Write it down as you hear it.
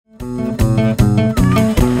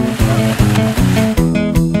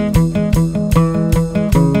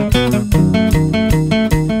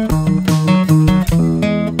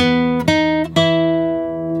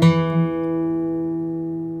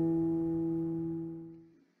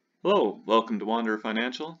Hello, welcome to Wanderer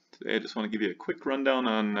Financial. Today I just want to give you a quick rundown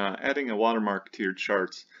on adding a watermark to your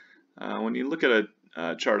charts. When you look at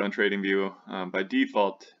a chart on TradingView, by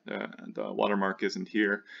default the watermark isn't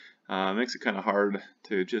here. It makes it kind of hard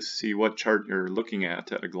to just see what chart you're looking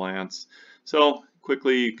at a glance. So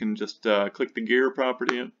quickly you can just click the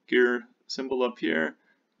gear symbol up here,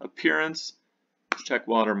 appearance, check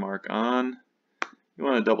watermark on. You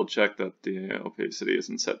want to double check that the opacity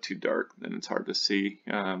isn't set too dark, then it's hard to see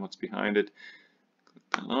what's behind it. Click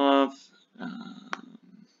that off,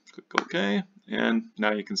 click OK, and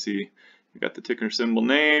now you can see you got the ticker symbol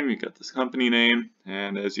name, you got this company name,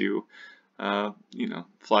 and as you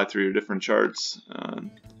fly through your different charts,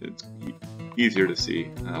 it's easier to see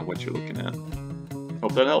what you're looking at.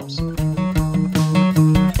 Hope that helps.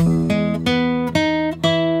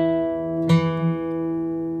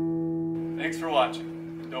 Thanks for watching.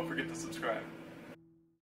 Don't forget to subscribe.